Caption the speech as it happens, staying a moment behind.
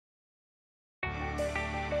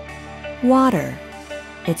Water.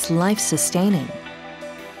 It's life-sustaining.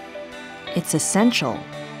 It's essential.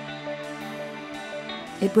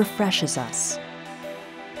 It refreshes us.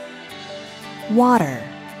 Water.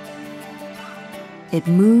 It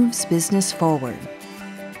moves business forward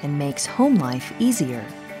and makes home life easier.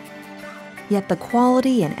 Yet the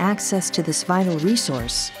quality and access to this vital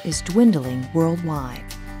resource is dwindling worldwide.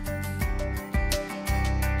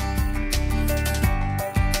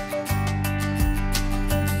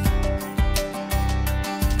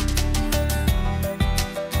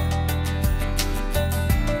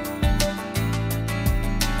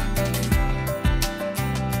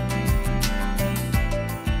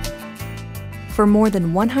 For more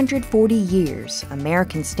than 140 years,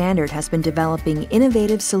 American Standard has been developing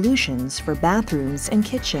innovative solutions for bathrooms and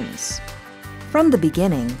kitchens. From the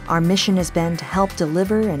beginning, our mission has been to help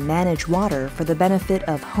deliver and manage water for the benefit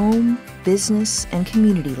of home, business, and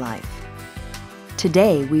community life.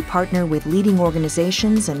 Today, we partner with leading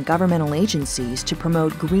organizations and governmental agencies to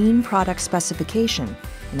promote green product specification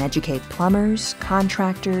and educate plumbers,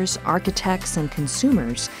 contractors, architects, and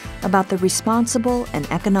consumers about the responsible and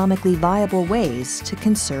economically viable ways to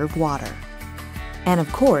conserve water. And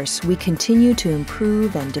of course, we continue to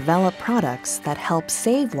improve and develop products that help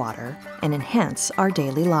save water and enhance our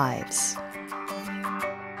daily lives.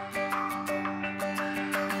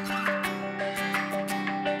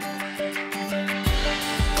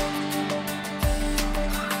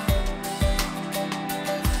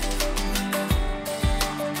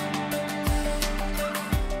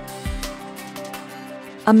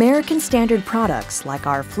 American Standard products like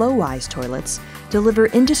our FlowWise toilets deliver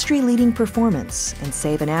industry-leading performance and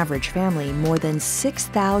save an average family more than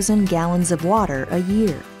 6,000 gallons of water a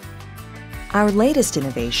year. Our latest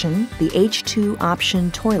innovation, the H2 Option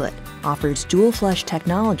toilet, offers dual flush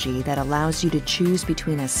technology that allows you to choose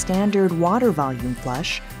between a standard water volume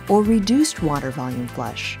flush or reduced water volume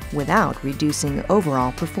flush without reducing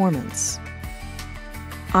overall performance.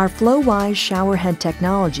 Our FlowWise showerhead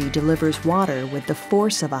technology delivers water with the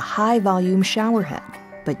force of a high-volume showerhead,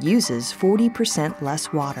 but uses 40%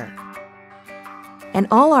 less water. And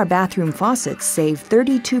all our bathroom faucets save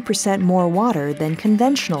 32% more water than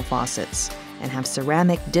conventional faucets and have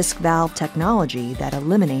ceramic disc valve technology that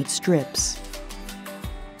eliminates drips.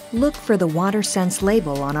 Look for the WaterSense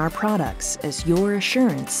label on our products as your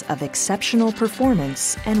assurance of exceptional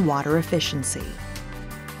performance and water efficiency.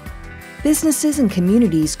 Businesses and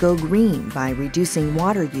communities go green by reducing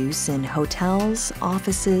water use in hotels,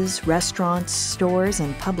 offices, restaurants, stores,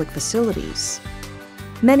 and public facilities.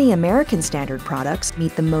 Many American Standard products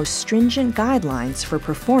meet the most stringent guidelines for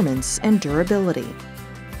performance and durability.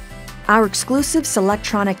 Our exclusive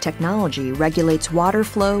Selectronic technology regulates water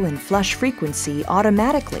flow and flush frequency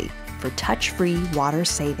automatically for touch-free water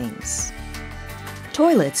savings.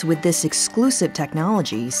 Toilets with this exclusive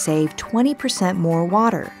technology save 20% more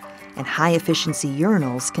water, and high-efficiency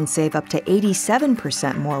urinals can save up to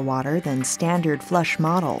 87% more water than standard flush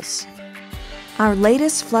models. Our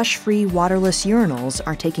latest flush-free waterless urinals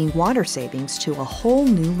are taking water savings to a whole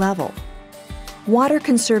new level.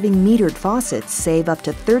 Water-conserving metered faucets save up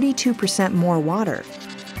to 32% more water.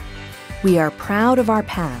 We are proud of our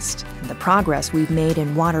past and the progress we've made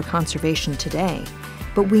in water conservation today,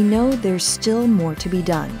 but we know there's still more to be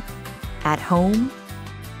done. At home,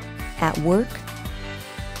 at work,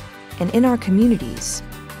 and in our communities.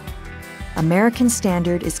 American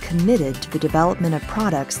Standard is committed to the development of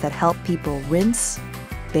products that help people rinse,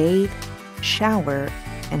 bathe, shower,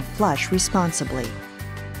 and flush responsibly.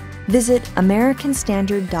 Visit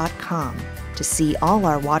AmericanStandard.com to see all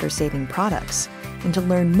our water-saving products and to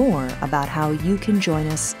learn more about how you can join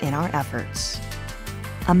us in our efforts.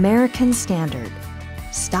 American Standard,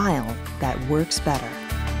 style that works better.